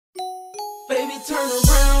Baby, turn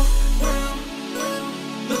around,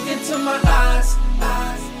 look into my eyes.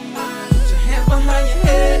 Put your hands behind your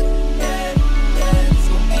head. It's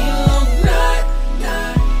gonna be a long night.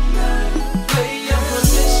 Play your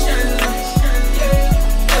position.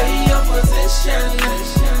 Play your position.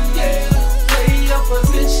 Play your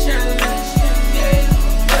position.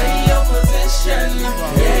 Play your position.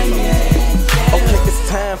 Okay, it's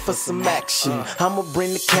time for some action. I'ma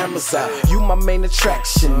bring the cameras out. You my main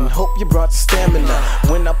attraction. Hope you brought the stamina.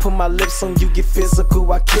 When I put my lips on you, get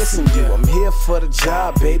physical, I kissing you. I'm here for the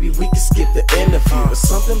job, baby. We can skip the interview. There's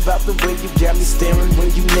something about the way you got me staring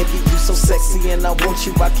when you naked. You so sexy and I want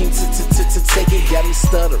you. I can't take it. Got me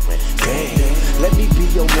stuttering. Damn, let me be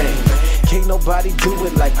your man. Can't nobody do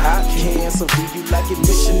it like I can. So do you like it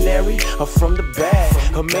missionary or from the back?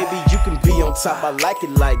 Or maybe you can be on top. I like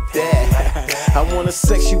it like that. I wanna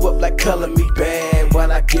sex you up like color me bad.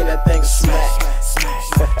 When I get that thing smack.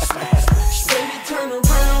 Baby, turn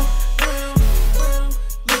around,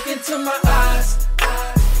 look into my eyes.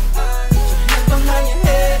 Put your hands behind your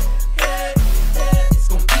head. It's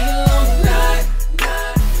gonna be a long night.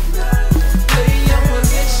 Play your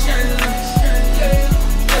position.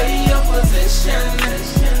 Play your position.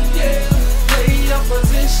 Play your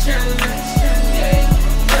position.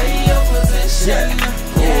 Play your position.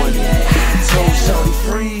 Told Shorty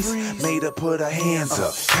freeze, made her put her hands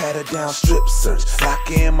up. Pat her down, strip search, lock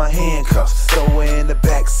her in my handcuffs. Throw her in the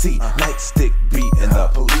backseat, nightstick beating her.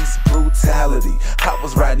 Police brutality, I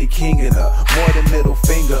was Rodney Kinging her. More than middle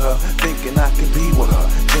finger her, thinking I could be with her.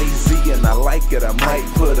 Jay-Z and I like it, I might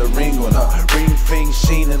put a ring on her. Ring thing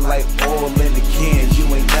sheening like oil in the can.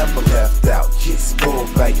 You ain't never left out, get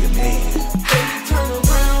spoiled by your man. Baby, turn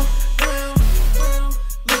around,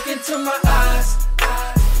 look into my eyes.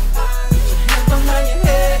 Behind your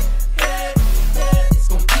head, it's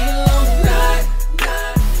gonna be a long night.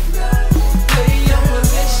 Play your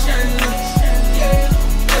position,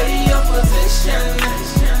 play your position,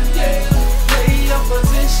 play your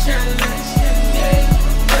position,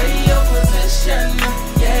 play your position.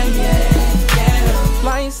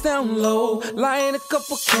 Lights down low, light a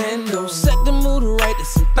couple candles, set the mood right. There's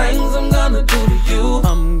some things I'm gonna do to you.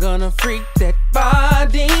 I'm gonna freak that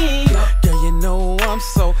body. Girl, you know I'm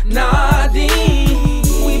so naughty.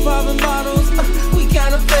 We popping bottles, we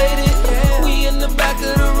kinda faded. We in the back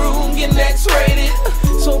of the room, getting X-rated.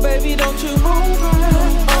 So baby, don't you move.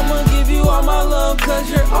 I'ma give you all my love, cause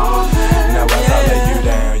you're all that. Now as I lay you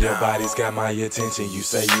down, your body's got my attention. You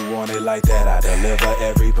say you want it like that, I deliver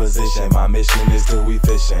every position. My mission is too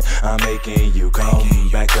efficient. I'm making you come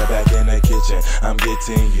back to back in the kitchen. I'm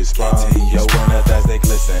getting you sprung. Yo, when the Thursday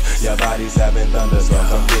glisten, your body's having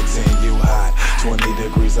thunderstorms. I'm getting you hot, 20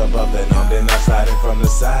 degrees above the norm. Then I'm sliding from the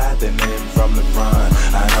side, then in from the front.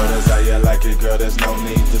 I know that's how you like it, girl. There's no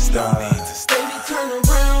need to stun. Baby, turn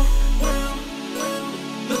around,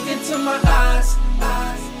 look into my eyes.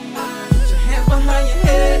 Put your hands behind your head.